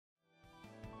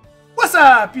What's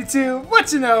up, YouTube?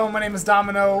 What you know? My name is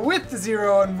Domino with the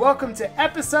Zero, and welcome to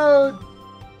episode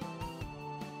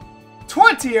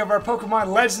 20 of our Pokemon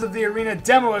Legends of the Arena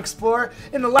Demo Explorer.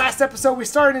 In the last episode, we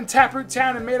started in Taproot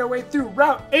Town and made our way through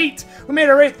Route 8. We made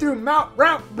our way through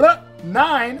Route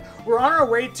 9. We're on our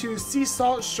way to Sea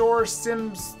Salt Shore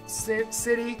Sims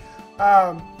City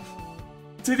to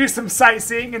do some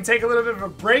sightseeing and take a little bit of a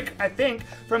break, I think,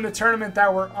 from the tournament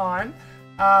that we're on.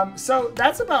 So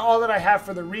that's about all that I have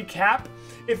for the recap.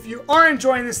 If you are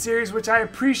enjoying this series, which I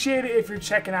appreciate it if you're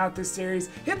checking out this series,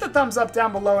 hit the thumbs up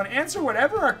down below and answer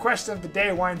whatever our question of the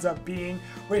day winds up being,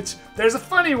 which there's a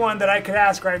funny one that I could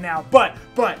ask right now, but,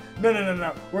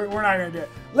 no, we're not going to do it.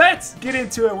 Let's get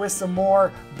into it with some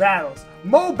more battles.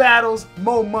 Mo battles,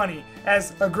 mo money,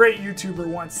 as a great YouTuber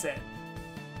once said.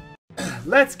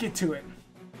 Let's get to it.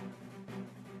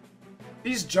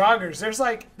 These joggers,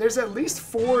 there's at least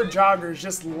 4 joggers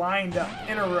just lined up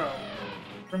in a row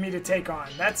for me to take on.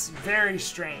 That's very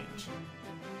strange.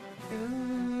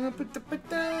 You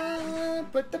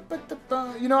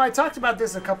know, I talked about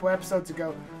this a couple episodes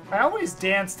ago. I always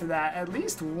dance to that at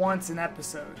least once an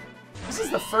episode. This is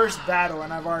the first battle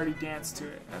and I've already danced to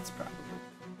it. That's probably...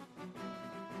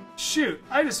 Shoot,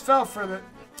 I just fell for the...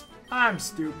 I'm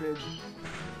stupid.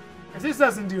 If this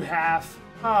doesn't do half...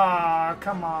 Aw,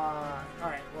 come on.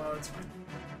 Alright, well, it's fine.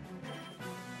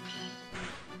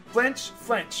 Flinch,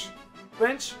 flinch.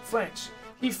 Flinch, flinch.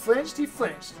 He flinched, he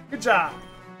flinched. Good job.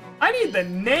 I need the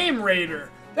name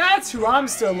raider. That's who I'm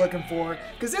still looking for,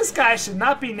 because this guy should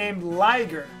not be named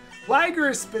Liger. Liger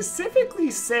is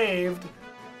specifically saved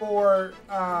for,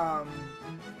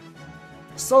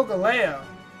 Solgaleo.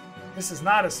 This is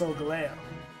not a Solgaleo.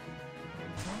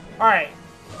 Alright.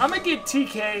 I'm gonna get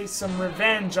TK some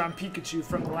revenge on Pikachu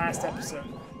from the last episode.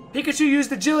 Pikachu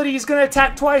used agility, he's gonna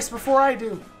attack twice before I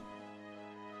do.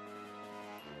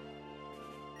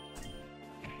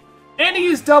 And he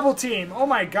used double team. Oh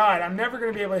my god, I'm never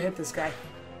gonna be able to hit this guy.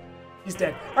 He's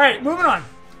dead. Alright, moving on.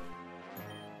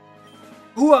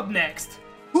 Who up next?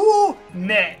 Who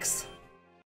next?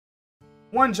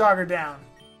 One jogger down.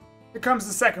 Here comes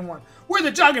the second one. We're the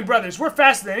Jogging Brothers. We're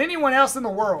faster than anyone else in the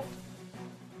world.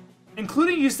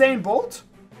 Including Usain Bolt?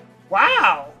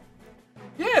 Wow!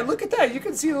 Yeah, look at that. You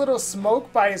can see a little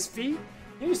smoke by his feet.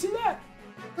 Can you see that?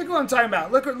 Look what I'm talking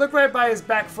about. Look right by his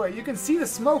back foot. You can see the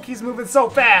smoke. He's moving so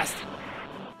fast.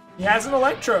 He has an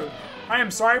electrode. I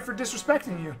am sorry for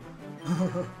disrespecting you.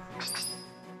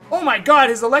 Oh my god,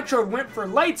 his electrode went for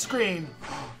light screen.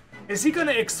 Is he going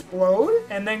to explode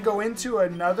and then go into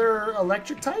another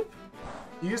electric type?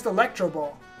 He used Electro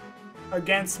Ball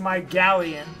against my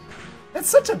Galleon. That's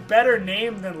such a better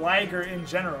name than Liger in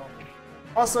general.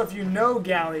 Also, if you know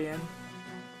Galleon,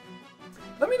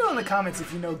 let me know in the comments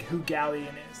if you know who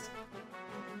Galleon is.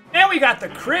 And we got the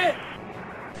crit!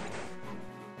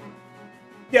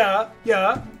 Yeah.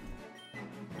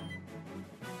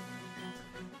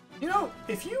 You know,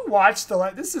 if you watch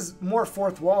this is more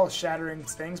fourth wall shattering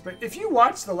things, but if you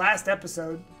watch the last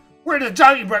episode, we're the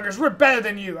Jogging Brothers, we're better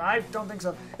than you. I don't think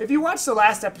so. If you watch the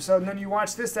last episode and then you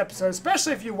watch this episode,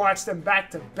 especially if you watch them back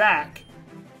to back,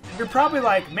 you're probably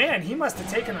like, man, he must have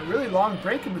taken a really long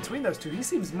break in between those two. He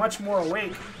seems much more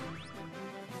awake.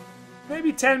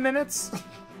 Maybe 10 minutes?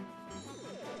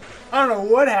 I don't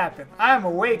know what happened. I am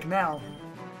awake now.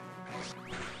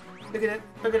 Look at it,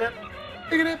 look at it,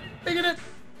 look at it, look at it.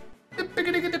 Dip, dip,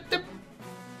 dip, dip, dip.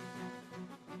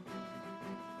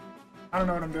 I don't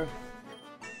know what I'm doing.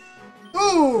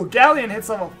 Ooh, Galleon hits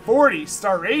level 40.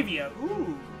 Staravia.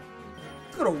 Ooh.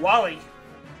 Let's go to Wally.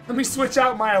 Let me switch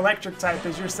out my electric type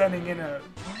as you're sending in a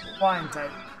flying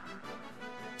type.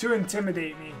 To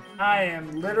intimidate me. I am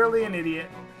literally an idiot.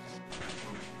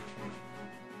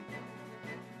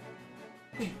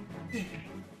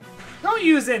 Don't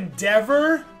use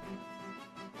Endeavor.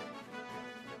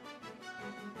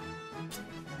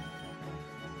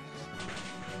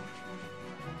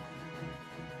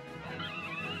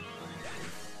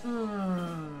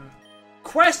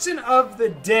 Question of the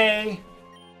day.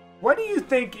 What do you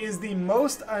think is the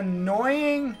most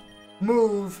annoying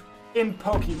move in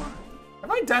Pokemon?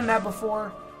 Have I done that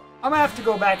before? I'm gonna have to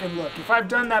go back and look. If I've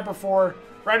done that before,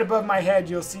 right above my head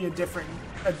you'll see a different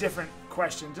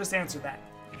question. Just answer that.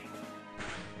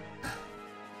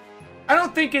 I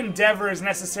don't think Endeavor is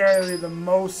necessarily the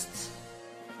most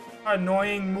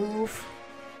annoying move.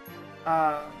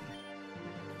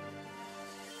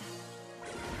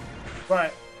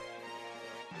 But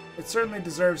it certainly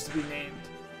deserves to be named.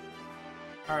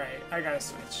 Alright, I gotta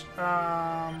switch.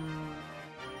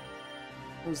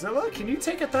 Rosilla, can you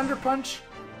take a Thunder Punch?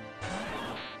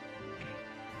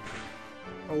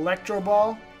 Electro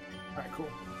Ball? Alright, cool.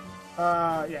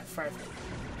 Yeah, fire.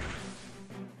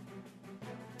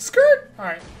 Skirt!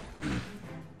 Alright.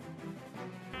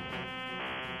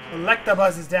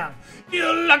 Electabuzz is down.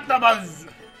 Electabuzz!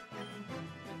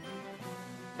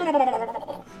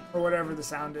 Or whatever the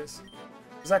sound is.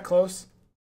 Is that close?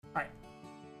 Alright.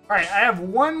 Alright, I have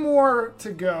one more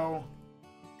to go.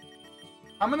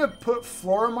 I'm gonna put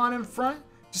Floramon in front,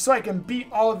 just so I can beat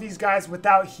all of these guys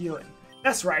without healing.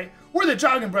 That's right, we're the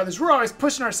Jogging Brothers. We're always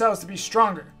pushing ourselves to be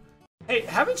stronger. Hey,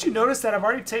 haven't you noticed that I've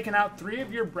already taken out 3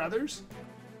 of your brothers?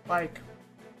 Like,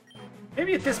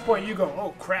 maybe at this point you go,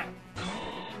 oh crap.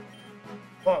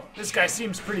 Whoa, this guy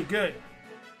seems pretty good.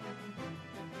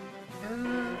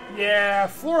 Yeah,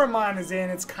 Floramon is in.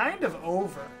 It's kind of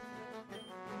over.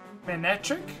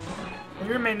 Manectric? When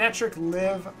you're Manectric,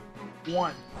 live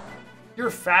 1. You're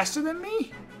faster than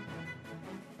me?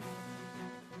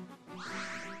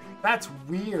 That's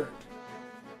weird.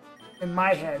 In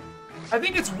my head. I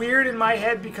think it's weird in my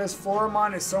head because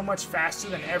Floramon is so much faster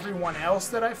than everyone else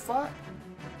that I fought.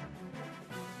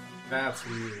 That's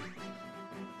weird.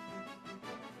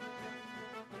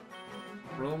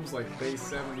 Rome's like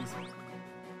base 70s.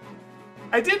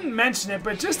 I didn't mention it,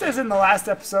 but just as in the last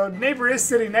episode, Neighbor is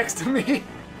sitting next to me.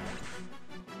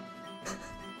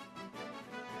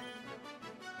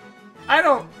 I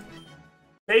don't...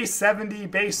 Base 70,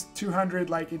 base 200,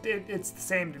 like, it's the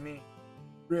same to me.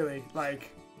 Really,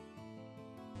 like...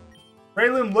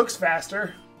 Breloom looks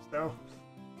faster, so...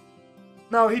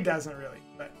 No, he doesn't really,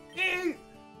 but...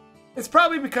 It's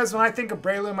probably because when I think of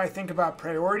Breloom, I think about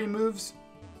priority moves.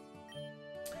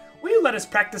 Will you let us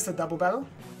practice a double battle?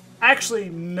 Actually,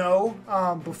 no.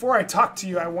 Before I talk to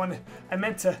you, I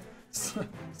meant to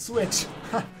switch.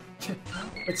 But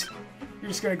you're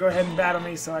just gonna go ahead and battle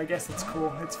me, so I guess it's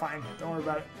cool. It's fine. Don't worry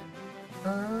about it.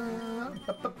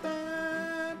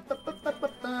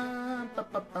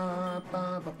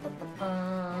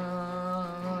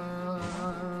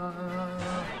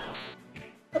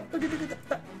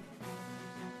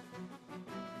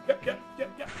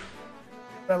 Yep.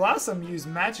 Blossom used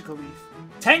Magical Leaf.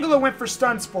 Tangela went for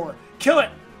Stun Spore. Kill it!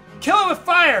 Kill it with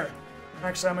Fire!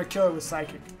 Actually, I'm gonna kill it with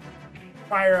Psychic.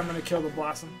 Fire, I'm gonna kill the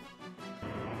Blossom.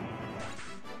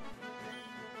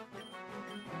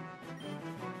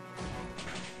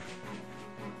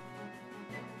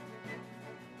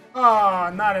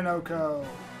 Oh, not an Oko.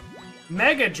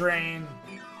 Mega Drain.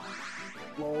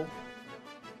 Lol.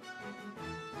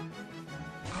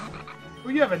 Oh,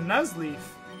 you have a Nuzleaf.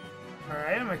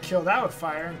 Alright, I'm gonna kill that with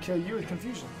Fire and kill you with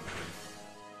Confusion.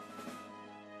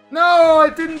 No, I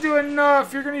didn't do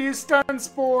enough. You're gonna use Stun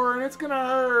Spore and it's gonna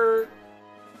hurt.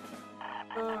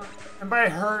 And by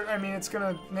hurt, I mean it's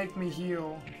gonna make me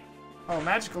heal. Oh,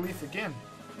 Magical Leaf again.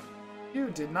 You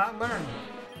did not learn.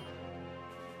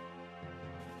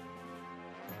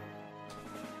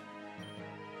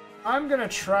 I'm gonna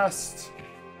trust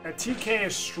that TK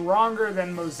is stronger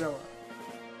than Mozilla.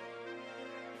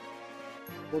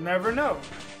 We'll never know.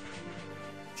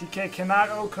 TK cannot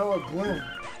Oko a Gloom.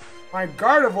 My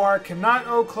Gardevoir cannot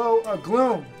Oko a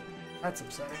Gloom. That's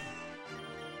upsetting.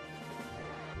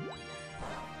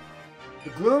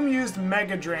 The Gloom used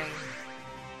Mega Drain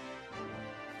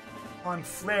on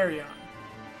Flareon.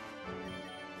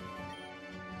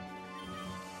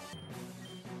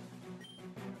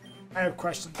 I have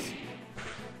questions.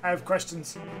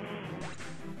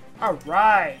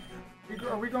 Alright.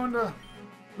 Are we going to...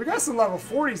 We got some level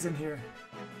 40s in here.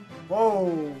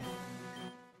 Whoa.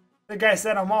 The guy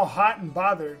said I'm all hot and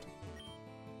bothered.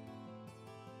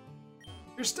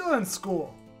 You're still in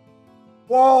school.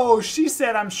 Whoa, she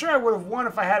said I'm sure I would have won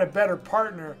if I had a better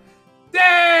partner.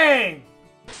 Dang!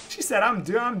 She said I'm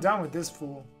done with this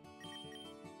fool.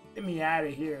 Get me out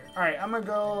of here. Alright, I'm gonna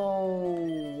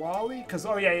go Wally, because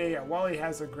oh yeah, Wally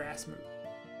has a grass move.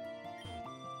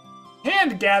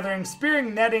 Hand gathering,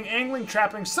 spearing, netting, angling,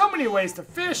 trapping, so many ways to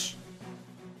fish.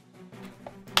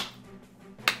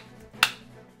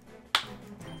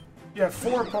 You have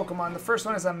 4 Pokemon. The first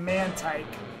one is a Mantike.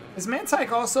 Is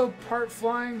Mantike also part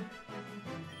flying?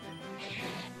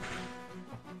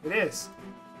 It is.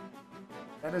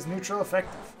 That is neutral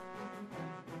effective.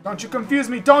 Don't you confuse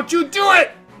me. Don't you do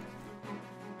it!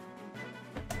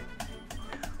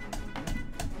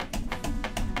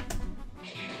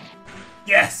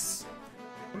 Yes!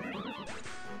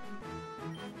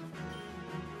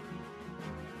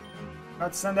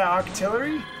 Let's send out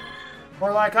Octillery?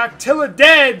 More like Octilla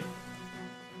dead!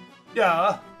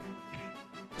 Yeah.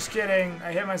 Just kidding.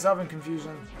 I hit myself in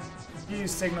confusion.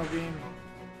 Use Signal Beam.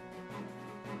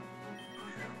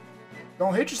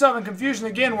 Don't hit yourself in confusion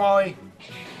again, Wally.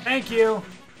 Thank you.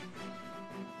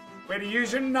 Way to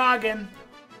use your noggin.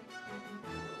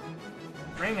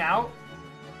 Ring out?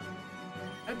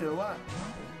 That did a lot.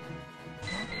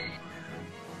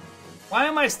 Why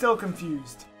am I still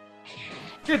confused?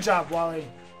 Good job, Wally.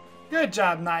 Good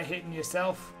job not hitting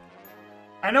yourself.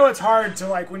 I know it's hard to,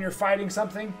 like, when you're fighting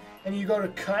something and you go to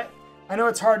cut, I know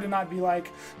it's hard to not be like,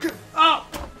 oh!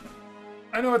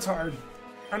 I know it's hard.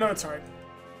 I know it's hard.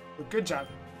 But good job.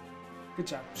 Good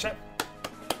job. Shut.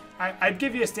 I'd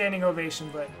give you a standing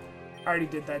ovation, but I already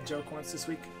did that joke once this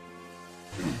week.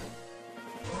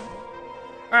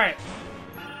 Alright.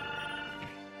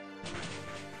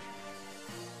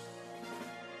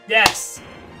 Yes!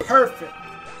 Perfect!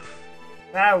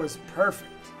 That was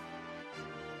perfect.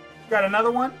 Got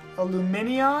another one? A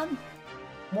Luminion?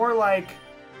 More like...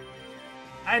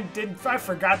 I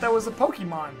forgot that was a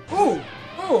Pokemon. Ooh!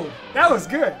 Ooh! That was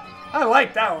good! I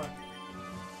like that one.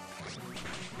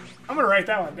 I'm gonna write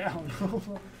that one down.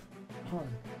 Hold on.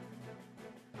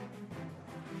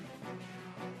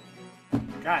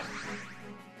 God.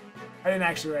 I didn't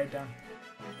actually write it down.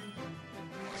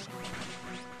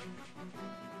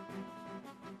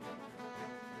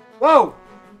 Whoa!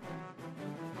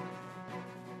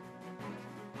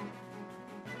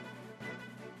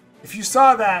 If you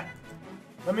saw that,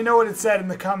 let me know what it said in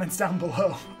the comments down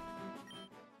below.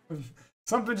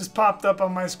 Something just popped up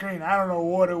on my screen. I don't know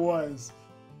what it was.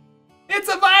 It's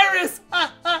a virus!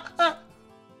 Ah, ah, ah.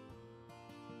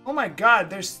 Oh my god,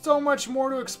 there's so much more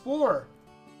to explore.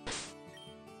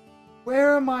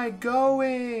 Where am I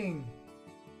going?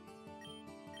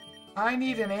 I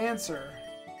need an answer.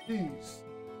 Please.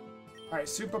 Alright,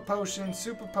 super potion,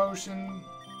 super potion,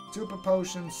 super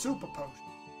potion, super potion.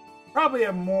 Probably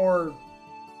a more...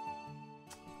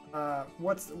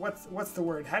 what's the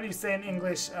word? How do you say in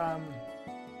English?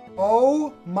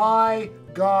 Oh my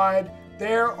god,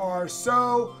 there are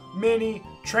so many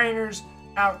trainers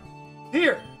out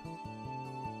here.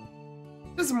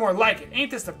 This is more like it.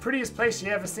 Ain't this the prettiest place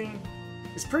you ever seen?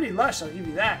 It's pretty lush, I'll give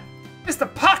you that. Mr.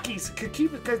 Pockies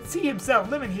could see himself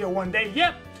living here one day.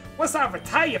 Yep. Once I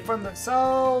retire from the...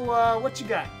 So, what you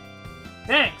got?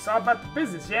 Thanks, all about the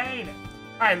business, yeah, ain't it?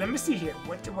 Alright, let me see here.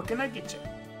 What can I get you?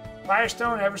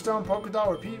 Firestone, Everstone,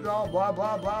 Pokédoll, Repeat Doll, blah,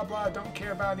 blah, blah, blah. Don't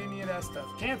care about any of that stuff.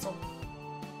 Cancel.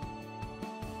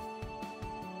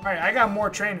 Alright, I got more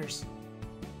trainers.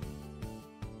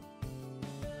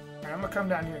 Alright, I'm gonna come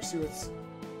down here and see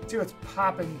what's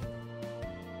popping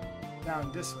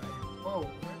down this way. Whoa,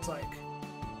 it's like...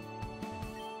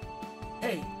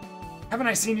 Hey, haven't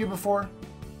I seen you before?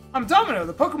 I'm Domino,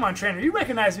 the Pokemon trainer. You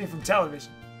recognize me from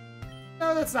television.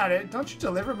 No, that's not it. Don't you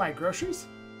deliver my groceries?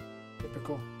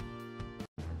 Typical.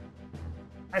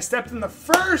 I stepped in the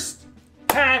first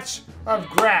patch of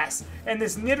grass, and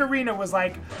this Nidorina was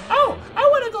like, oh, I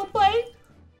want to go play.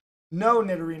 No,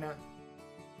 Nidorina.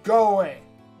 Go away.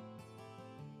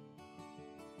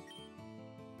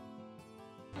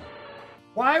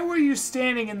 Why were you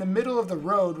standing in the middle of the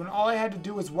road when all I had to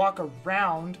do was walk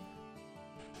around?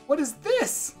 What is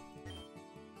this?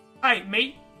 Alright,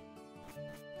 mate.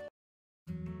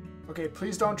 Okay,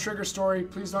 please don't trigger story.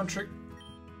 Please don't trigger.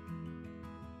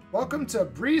 Welcome to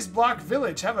Breeze Block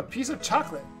Village. Have a piece of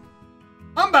chocolate.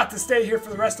 I'm about to stay here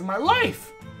for the rest of my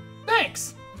life.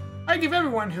 Thanks. I give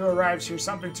everyone who arrives here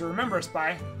something to remember us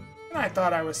by, and I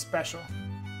thought I was special.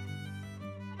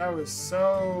 That was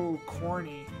so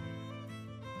corny.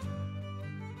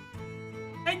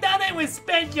 I thought I was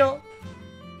special.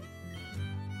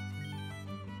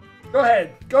 Go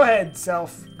ahead,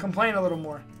 self. Complain a little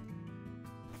more.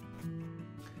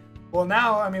 Well,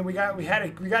 now, I mean, we got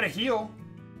to heal,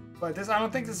 but I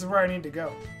don't think this is where I need to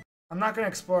go. I'm not gonna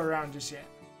explore around just yet.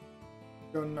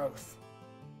 Go north.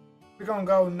 We're gonna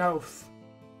go north.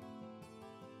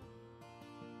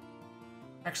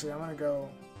 Actually, I'm gonna go.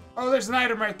 Oh, there's an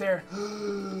item right there.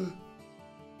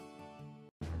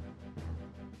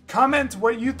 Comment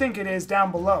what you think it is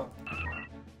down below.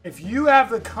 If you have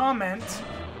the comment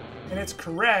and it's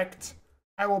correct,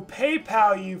 I will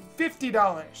PayPal you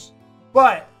 $50.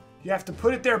 But you have to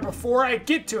put it there before I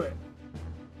get to it.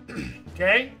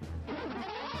 Okay?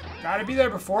 Gotta be there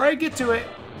before I get to it.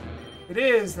 If it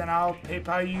is, then I'll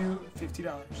PayPal you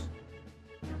 $50.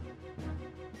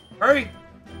 Hurry!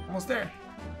 Almost there.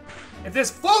 If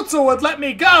this Floatzel would let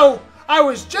me go, I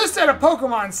was just at a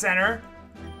Pokemon Center.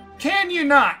 Can you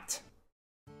not?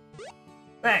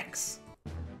 Thanks.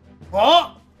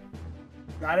 Oh!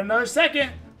 Got another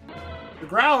second. The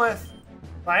Growlithe.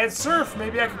 If I had Surf,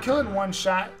 maybe I could kill it in one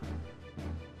shot.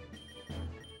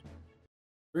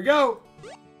 Here we go.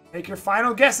 Make your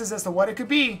final guesses as to what it could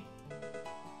be.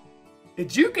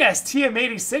 Did you guess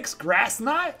TM86 Grass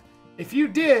Knot? If you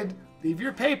did, leave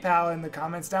your PayPal in the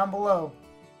comments down below.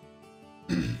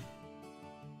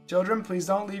 Children, please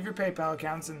don't leave your PayPal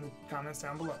accounts in the comments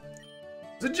down below.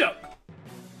 It's a joke.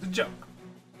 It's a joke.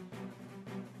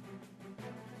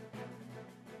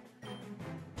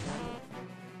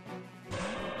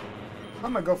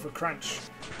 I'm gonna go for Crunch.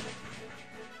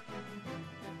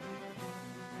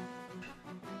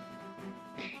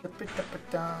 Look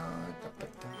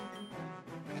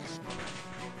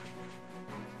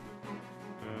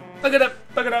it up,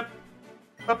 look it up.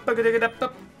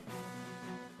 Up.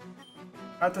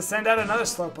 About to send out another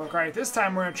Slowpoke. Alright, this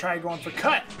time we're gonna try going for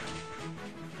Cut.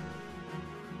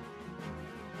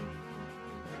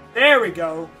 There we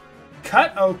go.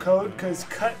 Cut O code cause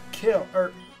Cut kill.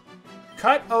 Or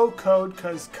Cut O code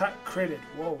cause Cut critted.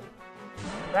 Whoa.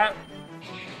 That.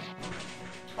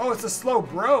 Oh, it's a slow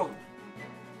bro.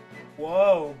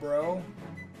 Whoa, bro.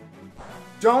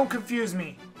 Don't confuse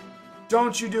me.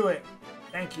 Don't you do it.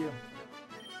 Thank you.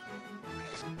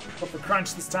 Go for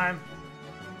Crunch this time.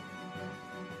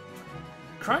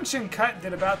 Crunch and Cut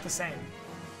did about the same.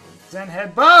 Zen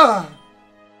Headbutt!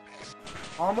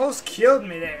 Almost killed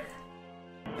me there.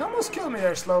 You almost killed me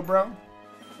there, slow bro.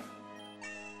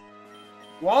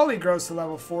 Wally grows to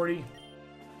level 40.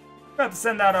 About to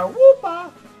send out a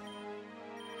Woopa!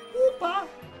 Woopa!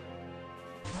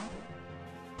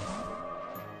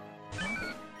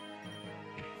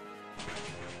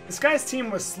 This guy's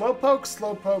team was Slowpoke,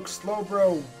 Slowpoke,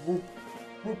 Slowbro,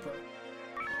 Wooper.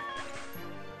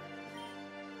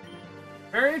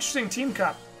 Very interesting team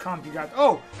comp you got.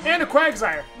 Oh, and a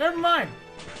Quagsire. Never mind.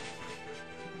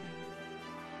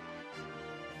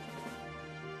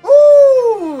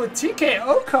 Ooh, TK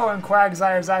Oko and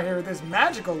Quagsire's out here with this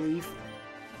Magical Leaf.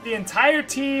 The entire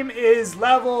team is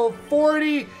level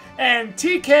 40, and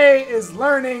TK is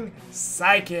learning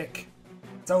Psychic.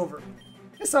 It's over.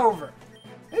 It's over.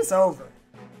 It's over.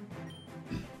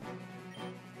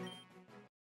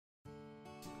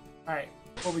 Alright,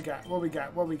 what we got? What we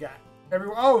got? What we got?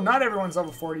 Oh, not everyone's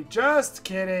level 40. Just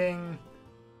kidding.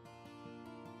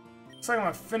 Looks like I'm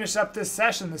gonna finish up this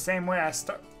session the same way I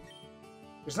start.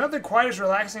 There's nothing quite as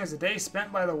relaxing as a day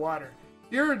spent by the water.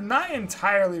 You're not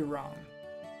entirely wrong.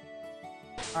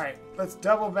 Alright, let's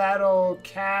double battle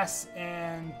Cass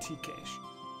and TK.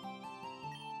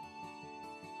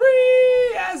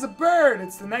 Free as a bird!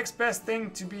 It's the next best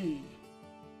thing to be.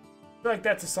 I feel like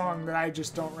that's a song that I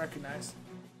just don't recognize.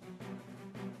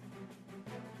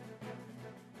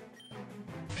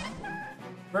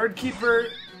 Birdkeeper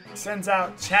sends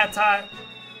out Chatot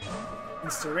and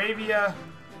Staravia.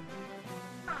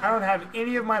 I don't have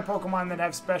any of my Pokemon that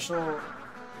have special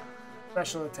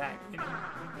attack,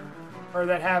 or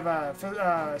that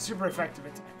have super effective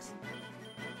attacks.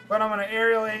 But I'm gonna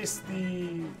Aerial Ace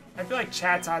the. I feel like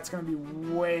Chatot's gonna be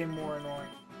way more annoying.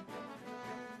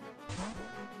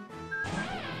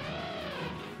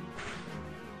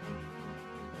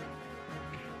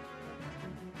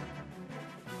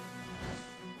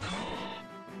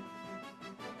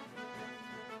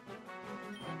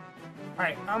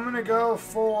 Alright, I'm gonna go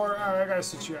for... I gotta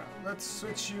switch you out. Let's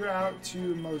switch you out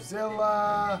to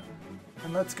Mozilla.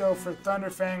 And let's go for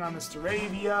Thunderfang on the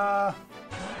Staravia.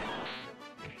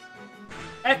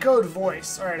 Echoed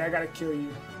Voice. Alright, I gotta kill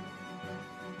you.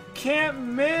 Can't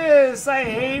miss! I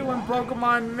hate when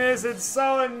Pokemon miss. It's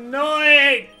so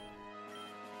annoying!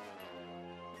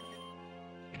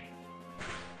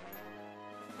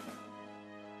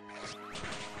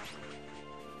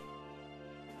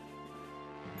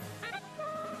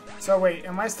 So wait,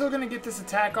 am I still gonna get this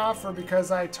attack off, or because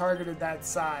I targeted that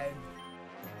side?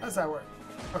 How does that work?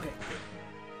 Okay.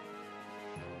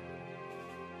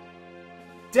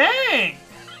 Dang!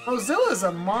 Mozilla's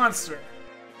a monster.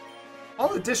 All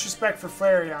the disrespect for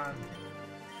Flareon.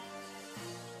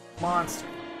 Monster.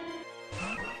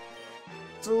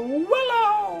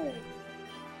 Swallow!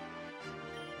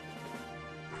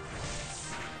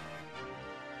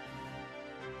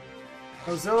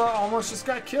 Mozilla almost just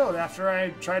got killed after I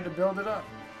tried to build it up.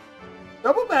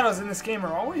 Double battles in this game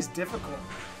are always difficult.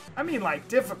 I mean like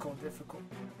difficult.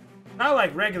 Not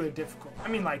like regular difficult. I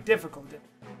mean like difficult.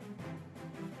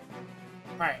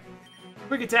 Alright.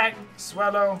 Quick attack,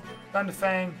 Swallow,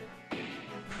 Thunderfang.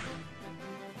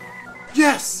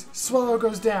 Yes! Swallow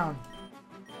goes down.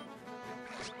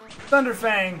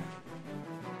 Thunderfang.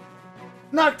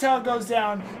 Noctowl goes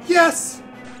down. Yes!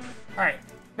 Alright.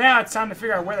 Now it's time to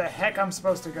figure out where the heck I'm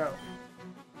supposed to go.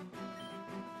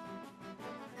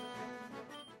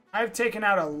 I've taken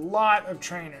out a lot of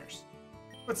trainers.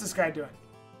 What's this guy doing?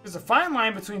 There's a fine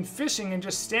line between fishing and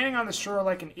just standing on the shore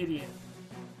like an idiot.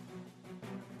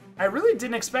 I really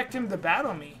didn't expect him to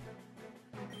battle me.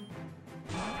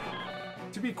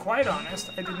 To be quite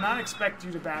honest, I did not expect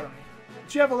you to battle me.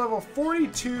 But you have a level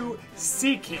 42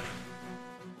 Seeking.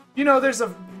 You know,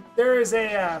 there is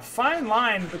a fine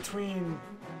line between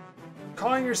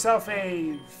calling yourself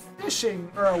a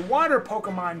fishing or a water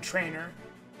Pokemon trainer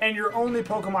and your only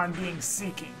Pokemon being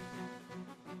Seeking.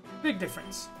 Big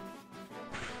difference.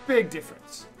 Big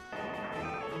difference.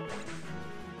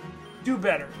 Do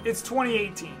better. It's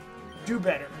 2018. Do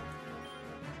better.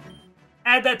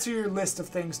 Add that to your list of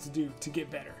things to do to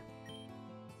get better.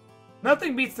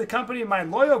 Nothing beats the company of my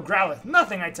loyal Growlithe.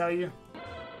 Nothing, I tell you.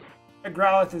 That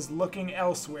Growlithe is looking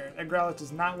elsewhere. That Growlithe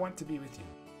does not want to be with you.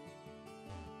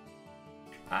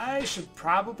 I should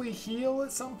probably heal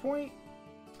at some point,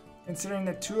 considering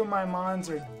that 2 of my Mons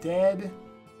are dead.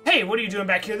 Hey, what are you doing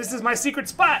back here? This is my secret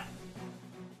spot!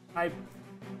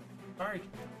 Sorry.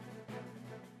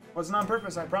 Wasn't on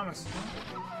purpose, I promise.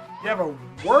 You have a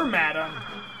Wormadam.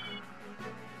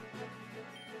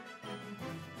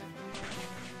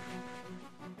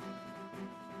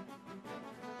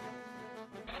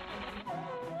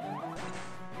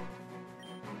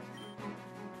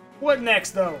 What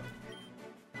next, though?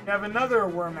 You have another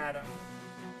Wormadam.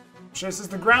 This is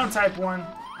the ground type one.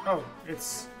 Oh,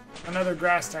 it's another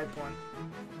grass type one.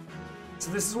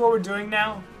 So this is what we're doing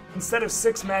now. Instead of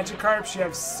 6 Magikarps, you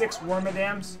have 6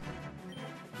 Wormadams.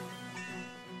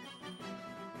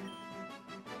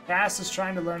 Cass is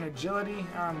trying to learn Agility.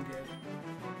 I'm good.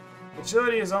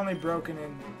 Agility is only broken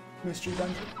in Mystery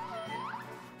Dungeon.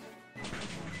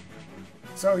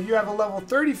 So you have a level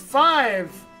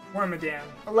 35 Wormadam,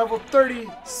 a level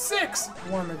 36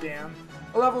 Wormadam,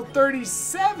 a level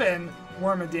 37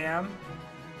 Wormadam,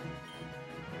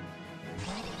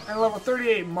 and a level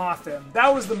 38 Mothim.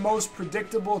 That was the most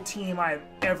predictable team I've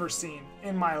ever seen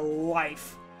in my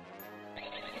life.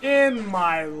 In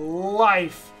my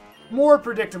life. More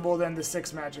predictable than the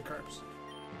 6 Magikarps.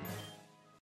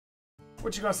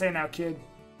 What you gonna say now, kid?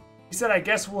 He said, I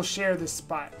guess we'll share this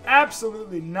spot.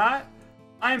 Absolutely not.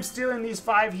 I am stealing these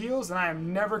 5 heals, and I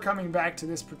am never coming back to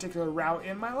this particular route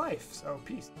in my life. So,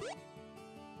 peace.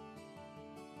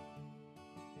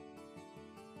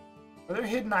 Are there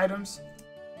hidden items?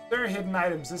 If there are hidden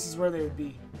items, this is where they would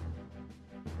be.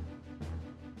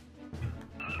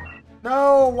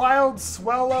 No, Wild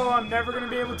Swellow, I'm never going to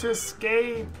be able to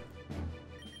escape.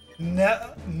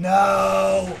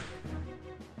 No.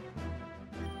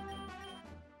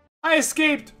 I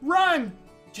escaped. Run.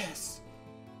 Yes.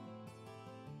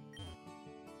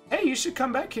 Hey, you should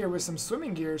come back here with some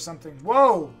swimming gear or something.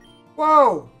 Whoa.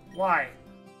 Whoa. Why?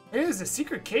 There is a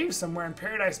secret cave somewhere in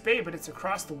Paradise Bay, but it's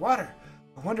across the water.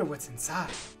 I wonder what's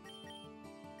inside.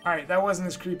 Alright, that wasn't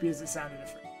as creepy as it sounded at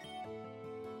first.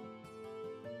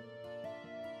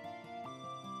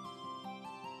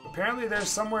 Apparently there's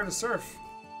somewhere to surf.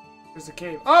 There's a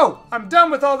cave. Oh! I'm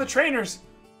done with all the trainers!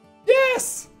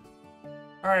 Yes!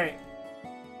 Alright.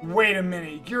 Wait a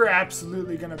minute. You're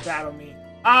absolutely gonna battle me.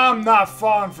 I'm not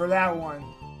falling for that one.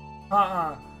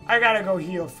 I gotta go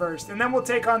heal first. And then we'll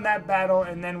take on that battle,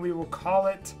 and then we will call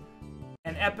it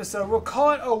an episode. We'll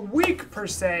call it a week, per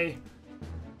se.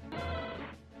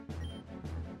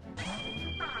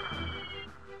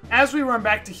 As we run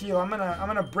back to heal, I'm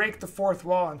gonna break the 4th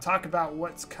wall and talk about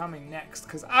what's coming next,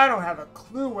 because I don't have a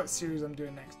clue what series I'm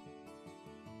doing next.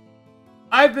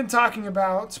 I've been talking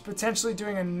about potentially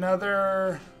doing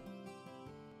another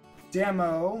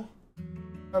demo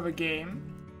of a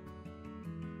game,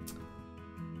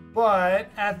 but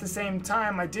at the same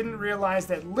time, I didn't realize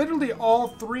that literally all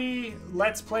 3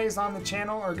 Let's Plays on the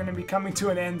channel are going to be coming to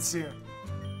an end soon.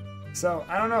 So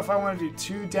I don't know if I want to do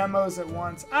 2 demos at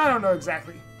once. I don't know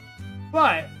exactly.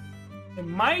 But it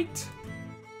might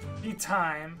be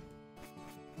time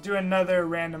to do another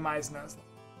Randomized Nuzlocke.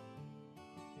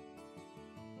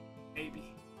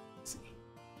 Maybe. Let's see.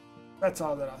 That's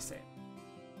all that I'll say.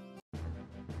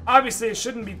 Obviously, it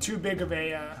shouldn't be too big of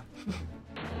a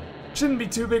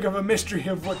mystery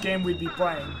of what game we'd be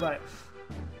playing, but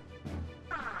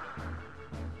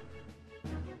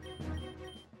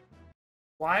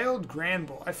Wild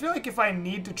Granbull. I feel like if I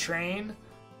need to train,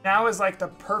 now is like the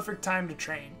perfect time to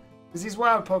train, because these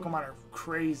wild Pokemon are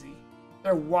crazy.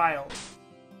 They're wild.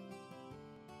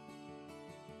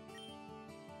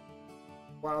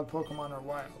 Wild Pokemon are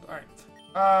wild.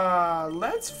 Alright.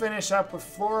 Let's finish up with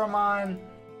Floramon,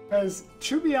 because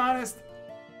to be honest,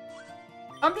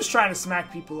 I'm just trying to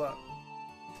smack people up.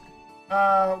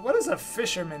 What does a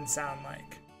fisherman sound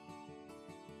like?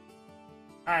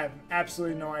 I have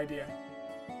absolutely no idea.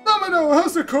 Domino,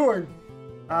 how's it going?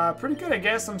 Pretty good, I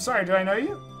guess. I'm sorry, do I know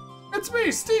you? It's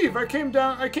me, Steve. I came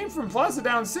from Plaza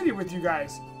Down City with you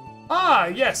guys. Ah,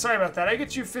 yeah, sorry about that. I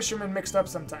get you fishermen mixed up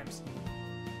sometimes.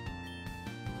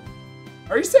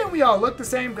 Are you saying we all look the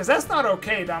same? Because that's not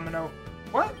okay, Domino.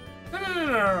 What?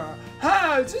 No.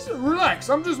 Ha, just relax.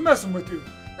 I'm just messing with you.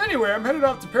 Anyway, I'm headed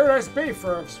off to Paradise Bay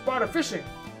for a spot of fishing.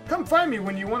 Come find me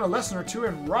when you want a lesson or two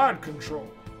in rod control.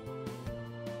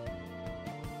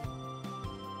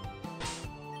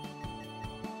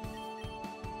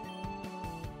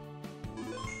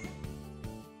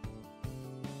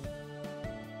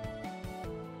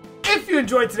 If you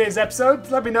enjoyed today's episode,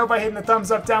 let me know by hitting the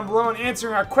thumbs up down below and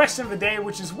answering our question of the day,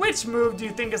 which is, which move do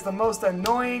you think is the most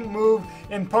annoying move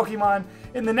in Pokemon?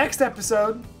 In the next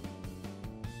episode,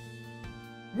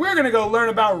 we're going to go learn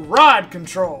about rod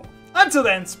control. Until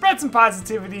then, spread some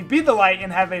positivity, be the light,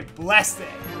 and have a blessed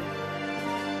day.